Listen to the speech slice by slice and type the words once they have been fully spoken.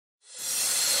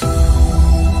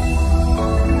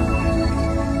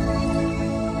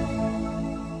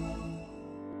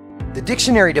The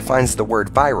dictionary defines the word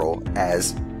viral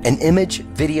as an image,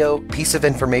 video, piece of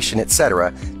information,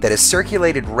 etc. that is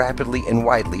circulated rapidly and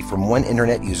widely from one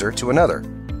internet user to another.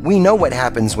 We know what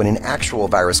happens when an actual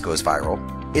virus goes viral.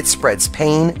 It spreads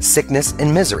pain, sickness,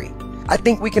 and misery. I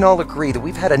think we can all agree that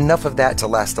we've had enough of that to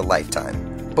last a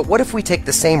lifetime. But what if we take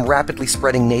the same rapidly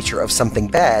spreading nature of something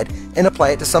bad and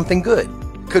apply it to something good?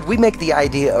 Could we make the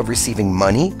idea of receiving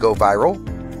money go viral?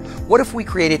 What if we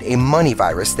created a money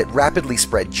virus that rapidly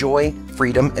spread joy,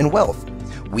 freedom, and wealth?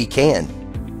 We can.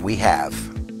 We have.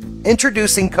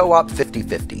 Introducing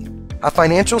coop5050, a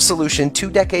financial solution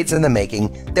 2 decades in the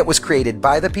making that was created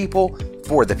by the people,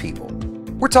 for the people.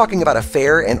 We're talking about a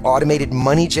fair and automated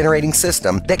money-generating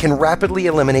system that can rapidly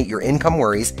eliminate your income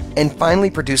worries and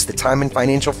finally produce the time and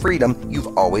financial freedom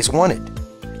you've always wanted.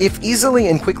 If easily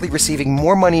and quickly receiving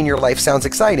more money in your life sounds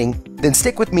exciting, then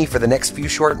stick with me for the next few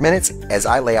short minutes as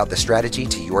I lay out the strategy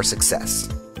to your success.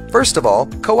 First of all,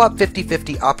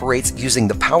 coop5050 operates using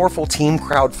the powerful team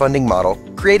crowdfunding model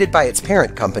created by its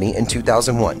parent company in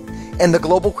 2001, and the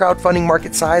global crowdfunding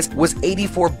market size was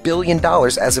 $84 billion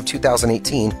as of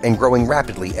 2018 and growing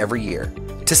rapidly every year.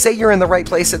 To say you're in the right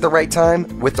place at the right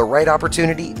time with the right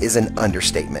opportunity is an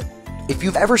understatement. If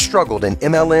you've ever struggled in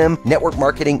MLM, network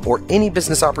marketing, or any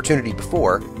business opportunity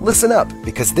before, listen up,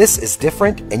 because this is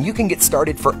different and you can get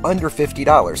started for under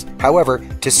 $50. However,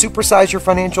 to supersize your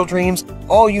financial dreams,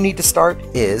 all you need to start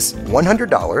is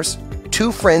 $100,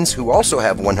 2 friends who also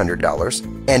have $100,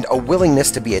 and a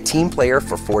willingness to be a team player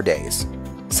for 4 days.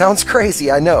 Sounds crazy,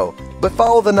 I know, but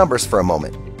follow the numbers for a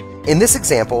moment. In this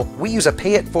example, we use a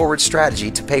pay-it-forward strategy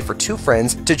to pay for 2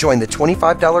 friends to join the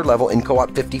 $25 level in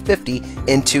coop5050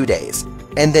 in 2 days,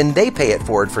 and then they pay it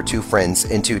forward for 2 friends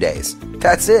in 2 days.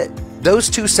 That's it.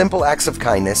 Those 2 simple acts of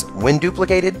kindness, when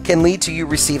duplicated, can lead to you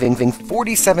receiving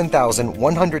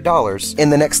 $47,100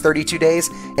 in the next 32 days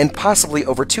and possibly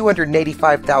over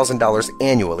 $285,000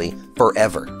 annually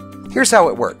forever. Here's how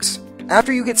it works.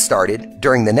 After you get started,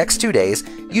 during the next 2 days,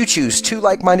 you choose 2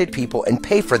 like-minded people and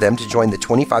pay for them to join the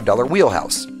 $25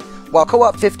 wheelhouse. While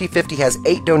coop5050 has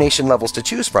 8 donation levels to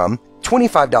choose from,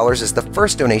 $25 is the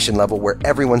first donation level where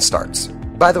everyone starts.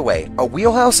 By the way, a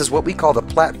wheelhouse is what we call the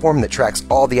platform that tracks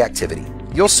all the activity.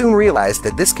 You'll soon realize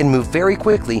that this can move very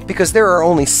quickly because there are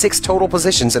only 6 total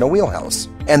positions in a wheelhouse,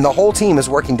 and the whole team is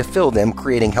working to fill them,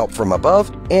 creating help from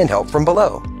above and help from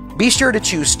below. Be sure to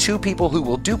choose 2 people who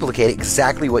will duplicate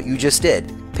exactly what you just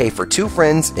did. Pay for 2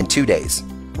 friends in 2 days.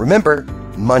 Remember,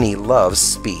 money loves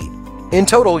speed. In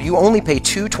total, you only pay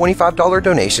 2 $25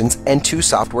 donations and 2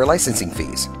 software licensing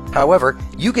fees. However,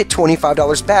 you get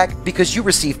 $25 back because you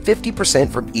receive 50%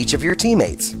 from each of your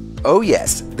teammates. Oh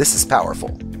yes, this is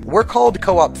powerful. We're called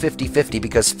coop5050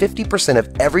 because 50% of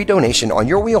every donation on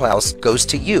your wheelhouse goes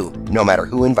to you, no matter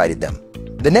who invited them.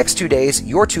 The next 2 days,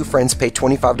 your 2 friends pay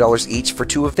 $25 each for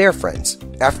 2 of their friends.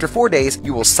 After 4 days,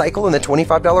 you will cycle in the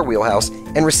 $25 wheelhouse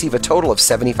and receive a total of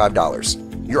 $75.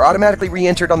 You're automatically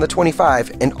re-entered on the $25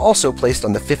 and also placed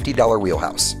on the $50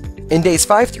 wheelhouse. In days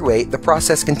 5 through 8, the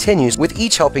process continues with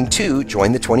each helping 2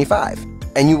 join the $25.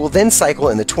 And you will then cycle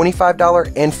in the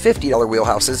 $25 and $50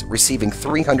 wheelhouses, receiving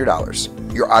 $300.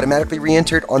 You're automatically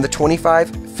re-entered on the $25,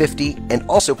 $50, and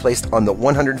also placed on the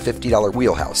 $150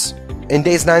 wheelhouse. In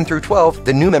days 9 through 12,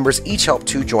 the new members each help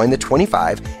 2 join the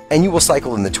 $25, and you will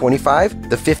cycle in the $25,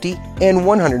 the $50, and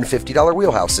 $150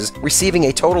 wheelhouses, receiving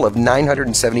a total of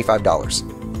 $975.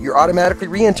 You're automatically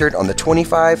re-entered on the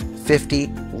 $25, $50,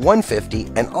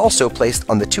 $150, and also placed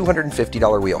on the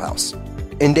 $250 wheelhouse.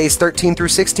 In days 13 through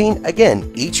 16,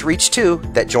 again, each reach 2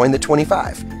 that join the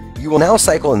 $25. You will now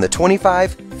cycle in the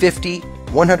 $25, $50,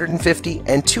 $150,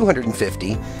 and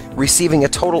 $250, receiving a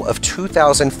total of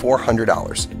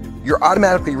 $2,400. You're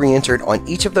automatically re-entered on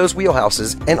each of those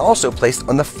wheelhouses and also placed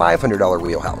on the $500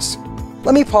 wheelhouse.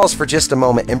 Let me pause for just a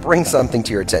moment and bring something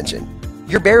to your attention.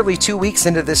 You're barely 2 weeks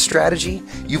into this strategy,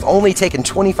 you've only taken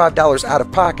 $25 out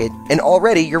of pocket, and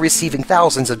already you're receiving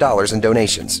thousands of dollars in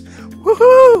donations.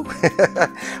 Woohoo!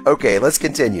 Okay, let's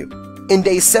continue. In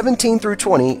days 17 through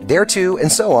 20, their 2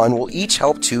 and so on will each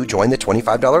help 2 join the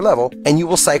 $25 level, and you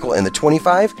will cycle in the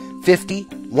 $25, $50,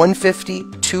 $150,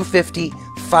 $250,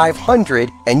 $500,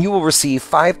 and you will receive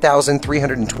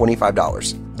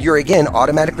 $5,325. You're again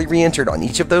automatically re-entered on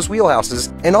each of those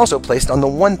wheelhouses and also placed on the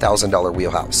 $1,000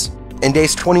 wheelhouse. In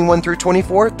days 21 through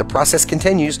 24, the process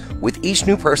continues with each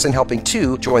new person helping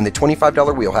 2 join the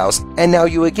 $25 wheelhouse, and now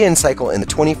you again cycle in the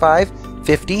 $25,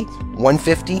 $50,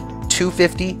 $150,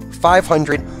 $250,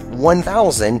 $500,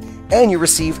 $1,000, and you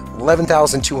receive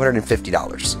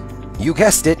 $11,250. You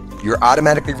guessed it, you're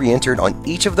automatically re-entered on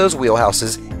each of those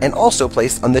wheelhouses and also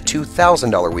placed on the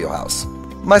 $2,000 wheelhouse.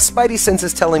 My spidey sense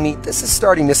is telling me this is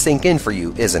starting to sink in for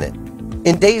you, isn't it?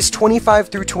 In days 25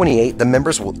 through 28, the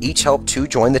members will each help 2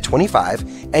 join the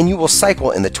 25, and you will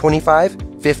cycle in the 25,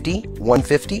 50,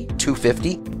 150,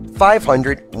 250,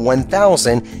 500,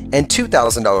 1,000, and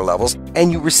 $2,000 levels,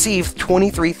 and you receive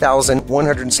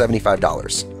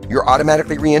 $23,175. You're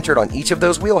automatically re-entered on each of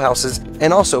those wheelhouses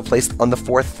and also placed on the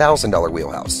 $4,000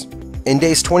 wheelhouse. In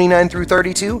days 29 through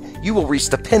 32, you will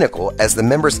reach the pinnacle as the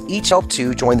members each help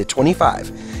 2 join the 25,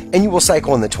 and you will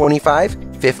cycle in the 25,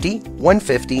 50,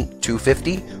 150,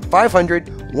 250,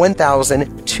 500, 1,000,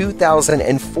 $2,000,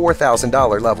 and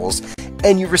 $4,000 levels,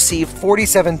 and you receive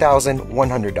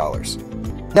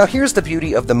 $47,100. Now here's the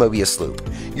beauty of the Mobius Loop.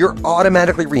 You're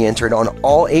automatically re-entered on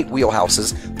all 8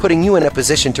 wheelhouses, putting you in a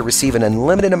position to receive an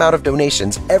unlimited amount of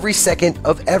donations every second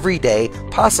of every day,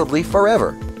 possibly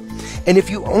forever. And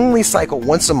if you only cycle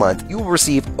once a month, you will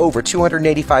receive over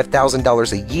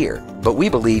 $285,000 a year, but we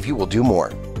believe you will do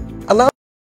more. Allow it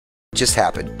to just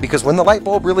happen, because when the light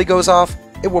bulb really goes off,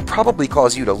 it will probably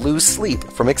cause you to lose sleep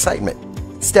from excitement.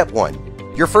 Step 1.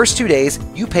 Your first 2 days,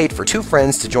 you paid for 2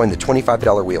 friends to join the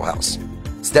 $25 wheelhouse.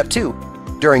 Step 2.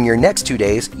 During your next 2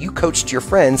 days, you coached your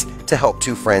friends to help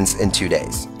 2 friends in 2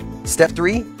 days. Step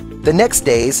 3. The next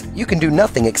days, you can do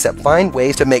nothing except find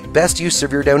ways to make best use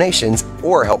of your donations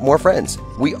or help more friends.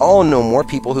 We all know more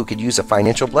people who could use a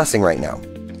financial blessing right now.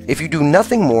 If you do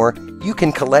nothing more, you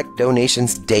can collect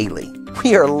donations daily.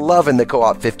 We are loving the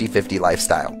Co-op 50/50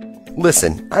 lifestyle.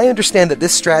 Listen, I understand that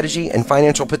this strategy and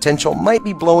financial potential might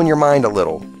be blowing your mind a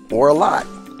little, or a lot.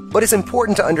 But it's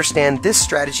important to understand this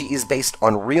strategy is based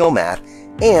on real math,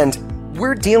 and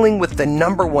we're dealing with the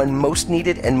 #1 most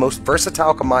needed and most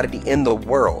versatile commodity in the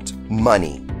world: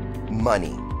 money.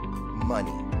 Money.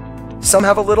 Money. Some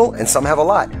have a little and some have a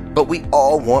lot, but we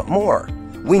all want more.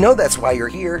 We know that's why you're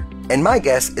here, and my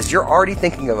guess is you're already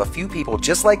thinking of a few people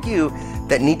just like you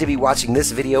that need to be watching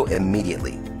this video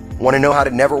immediately. Want to know how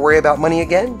to never worry about money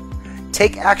again?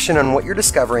 Take action on what you're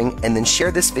discovering and then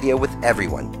share this video with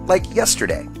everyone, like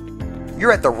yesterday.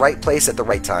 You're at the right place at the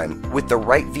right time, with the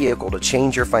right vehicle to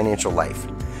change your financial life.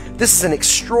 This is an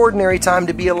extraordinary time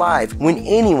to be alive, when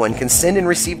anyone can send and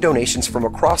receive donations from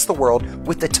across the world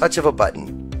with the touch of a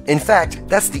button. In fact,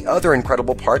 that's the other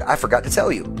incredible part I forgot to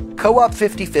tell you. Co-op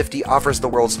 50/50 offers the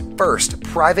world's first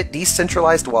private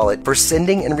decentralized wallet for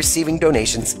sending and receiving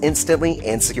donations instantly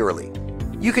and securely.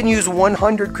 You can use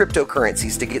 100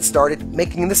 cryptocurrencies to get started,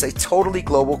 making this a totally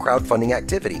global crowdfunding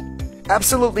activity.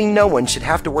 Absolutely no one should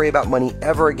have to worry about money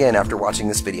ever again after watching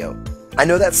this video. I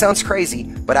know that sounds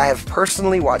crazy, but I have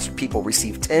personally watched people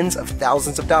receive tens of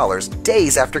thousands of dollars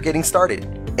days after getting started,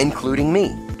 including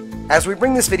me. As we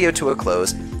bring this video to a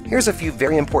close, here's a few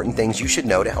very important things you should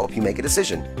know to help you make a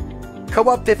decision.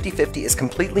 Co-op 50/50 is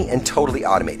completely and totally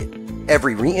automated.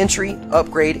 Every re-entry,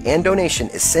 upgrade, and donation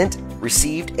is sent,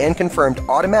 received, and confirmed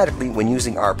automatically when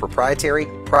using our proprietary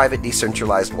private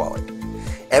decentralized wallet.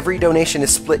 Every donation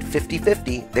is split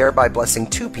 50/50, thereby blessing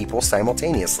 2 people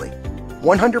simultaneously.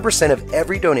 100% of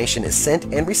every donation is sent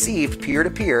and received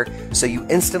peer-to-peer, so you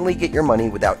instantly get your money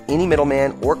without any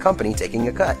middleman or company taking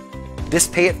a cut. This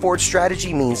pay-it-forward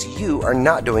strategy means you are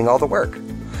not doing all the work.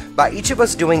 By each of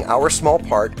us doing our small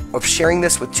part of sharing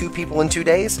this with 2 people in 2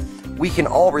 days, we can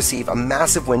all receive a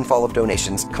massive windfall of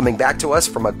donations coming back to us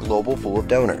from a global pool of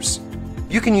donors.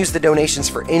 You can use the donations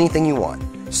for anything you want.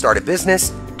 Start a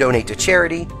business, donate to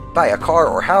charity, buy a car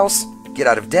or house, get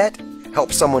out of debt,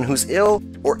 help someone who's ill,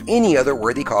 or any other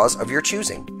worthy cause of your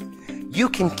choosing. You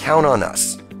can count on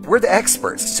us. We're the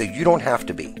experts, so you don't have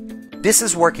to be. This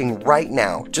is working right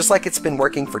now, just like it's been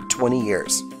working for 20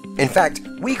 years. In fact,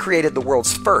 we created the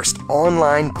world's first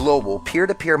online global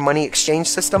peer-to-peer money exchange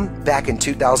system back in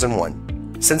 2001.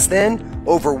 Since then,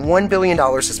 over $1 billion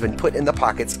has been put in the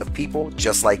pockets of people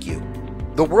just like you.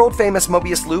 The world-famous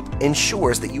Mobius Loop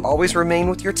ensures that you always remain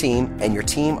with your team and your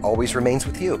team always remains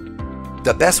with you.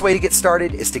 The best way to get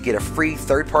started is to get a free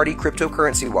third-party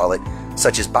cryptocurrency wallet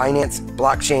such as Binance,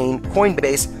 Blockchain,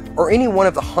 Coinbase, or any one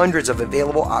of the hundreds of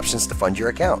available options to fund your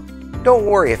account. Don't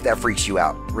worry if that freaks you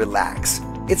out. Relax.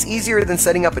 It's easier than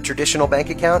setting up a traditional bank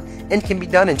account and can be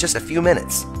done in just a few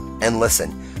minutes. And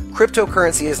listen,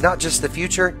 cryptocurrency is not just the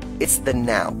future, it's the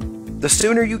now. The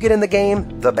sooner you get in the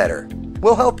game, the better.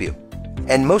 We'll help you.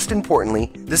 And most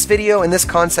importantly, this video and this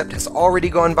concept has already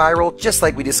gone viral, just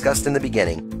like we discussed in the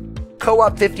beginning.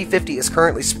 Co-op 50/50 is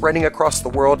currently spreading across the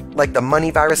world like the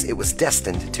money virus it was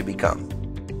destined to become.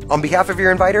 On behalf of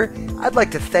your inviter, I'd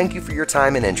like to thank you for your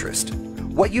time and interest.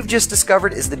 What you've just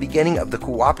discovered is the beginning of the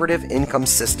cooperative income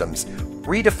systems,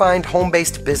 redefined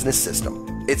home-based business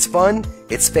system. It's fun,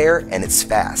 it's fair, and it's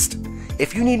fast.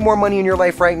 If you need more money in your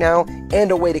life right now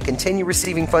and a way to continue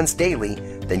receiving funds daily,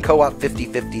 then Co-op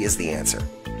 50/50 is the answer.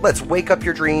 Let's wake up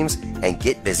your dreams and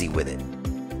get busy with it.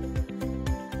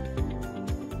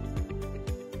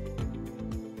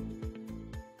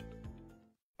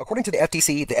 According to the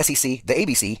FTC, the SEC, the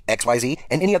ABC, XYZ,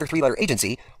 and any other three-letter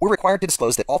agency, we're required to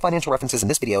disclose that all financial references in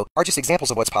this video are just examples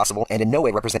of what's possible and in no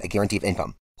way represent a guarantee of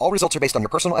income. All results are based on your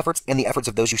personal efforts and the efforts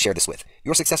of those you share this with.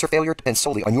 Your success or failure depends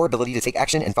solely on your ability to take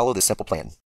action and follow this simple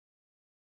plan.